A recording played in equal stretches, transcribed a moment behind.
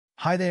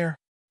Hi there.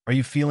 Are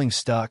you feeling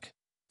stuck,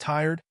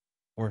 tired,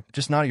 or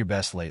just not at your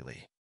best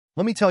lately?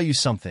 Let me tell you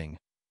something.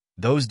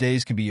 Those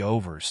days can be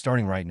over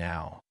starting right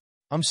now.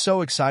 I'm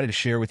so excited to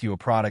share with you a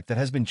product that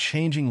has been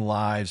changing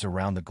lives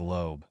around the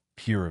globe,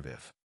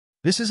 Puravive.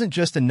 This isn't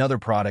just another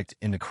product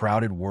in the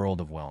crowded world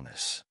of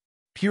wellness.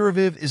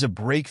 Puravive is a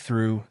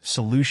breakthrough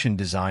solution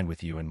designed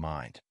with you in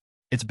mind.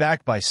 It's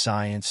backed by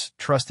science,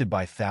 trusted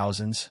by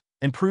thousands,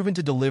 and proven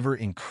to deliver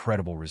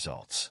incredible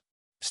results.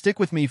 Stick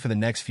with me for the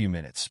next few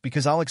minutes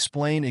because I'll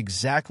explain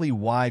exactly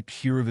why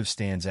Puravive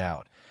stands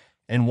out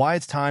and why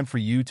it's time for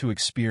you to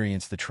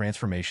experience the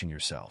transformation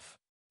yourself.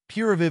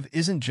 Puravive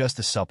isn't just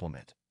a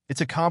supplement. It's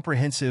a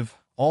comprehensive,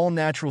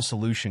 all-natural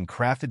solution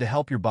crafted to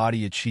help your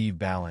body achieve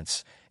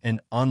balance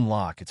and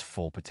unlock its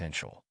full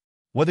potential.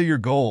 Whether your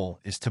goal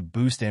is to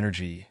boost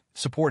energy,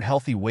 support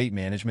healthy weight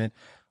management,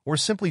 or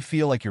simply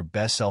feel like your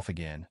best self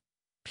again,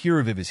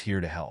 Puravive is here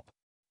to help.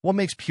 What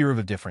makes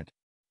Puravive different?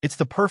 It's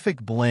the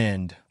perfect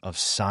blend of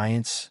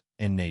science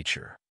and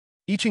nature.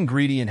 Each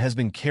ingredient has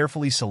been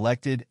carefully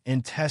selected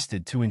and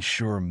tested to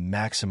ensure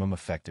maximum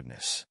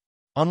effectiveness.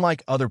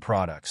 Unlike other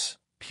products,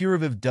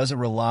 Puravive doesn't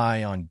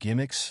rely on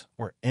gimmicks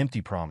or empty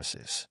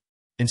promises.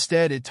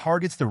 Instead, it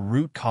targets the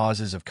root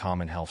causes of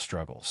common health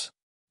struggles.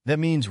 That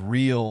means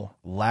real,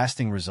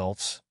 lasting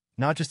results,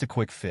 not just a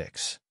quick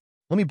fix.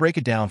 Let me break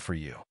it down for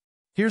you.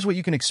 Here's what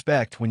you can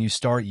expect when you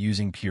start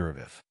using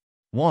Puravive.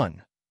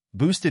 1.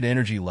 Boosted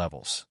energy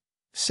levels.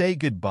 Say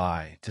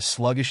goodbye to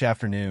sluggish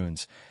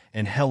afternoons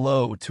and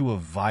hello to a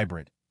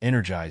vibrant,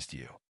 energized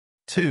you.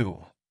 2.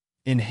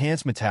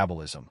 Enhanced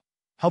metabolism.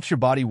 Helps your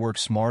body work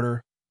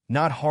smarter,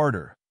 not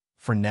harder,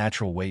 for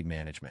natural weight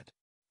management.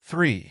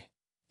 3.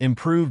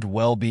 Improved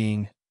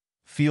well-being.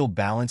 Feel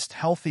balanced,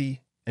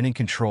 healthy, and in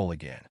control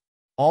again.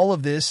 All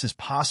of this is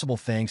possible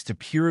thanks to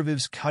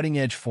Puravive's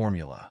cutting-edge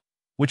formula,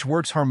 which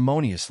works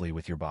harmoniously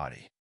with your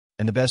body.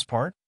 And the best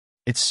part?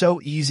 It's so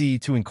easy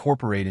to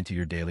incorporate into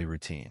your daily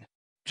routine.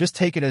 Just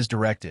take it as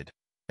directed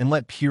and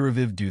let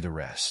Puravive do the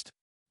rest.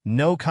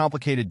 No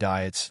complicated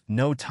diets,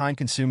 no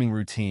time-consuming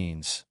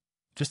routines,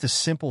 just a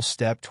simple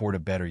step toward a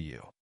better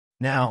you.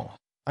 Now,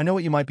 I know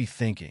what you might be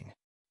thinking.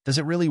 Does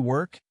it really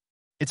work?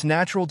 It's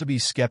natural to be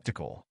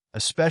skeptical,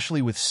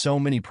 especially with so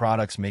many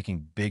products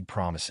making big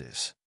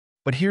promises.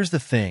 But here's the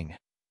thing.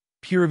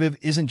 Puravive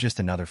isn't just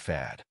another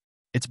fad.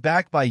 It's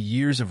backed by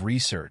years of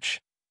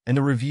research, and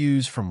the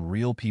reviews from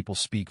real people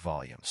speak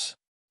volumes.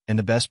 And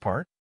the best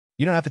part?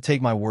 You don't have to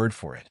take my word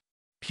for it.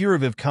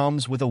 Puravive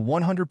comes with a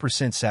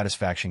 100%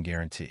 satisfaction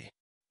guarantee.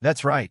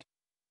 That's right.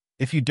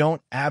 If you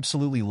don't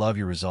absolutely love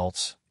your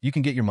results, you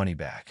can get your money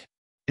back.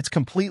 It's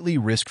completely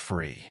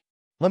risk-free.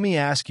 Let me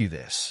ask you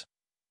this.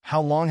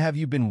 How long have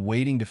you been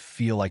waiting to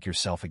feel like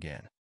yourself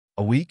again?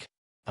 A week?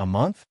 A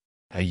month?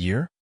 A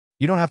year?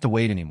 You don't have to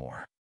wait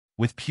anymore.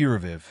 With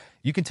Puravive,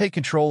 you can take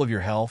control of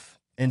your health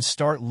and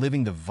start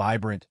living the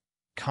vibrant,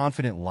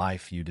 confident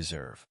life you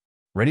deserve.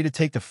 Ready to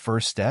take the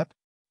first step?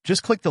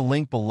 Just click the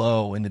link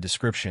below in the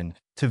description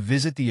to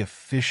visit the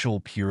official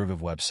Puravive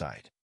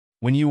website.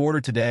 When you order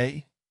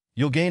today,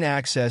 you'll gain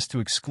access to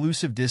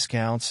exclusive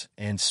discounts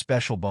and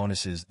special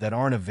bonuses that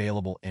aren't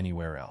available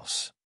anywhere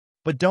else.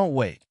 But don't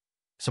wait.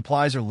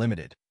 Supplies are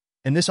limited,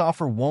 and this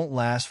offer won't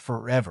last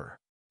forever.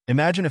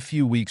 Imagine a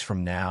few weeks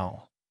from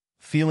now,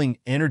 feeling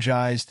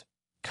energized,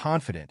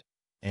 confident,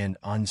 and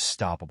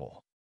unstoppable.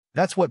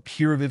 That's what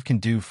Puravive can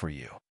do for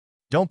you.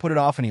 Don't put it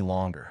off any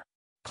longer.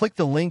 Click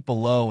the link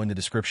below in the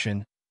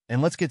description,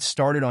 and let's get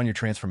started on your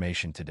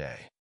transformation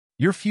today.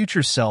 Your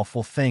future self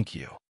will thank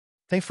you.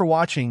 Thanks for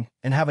watching,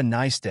 and have a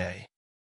nice day.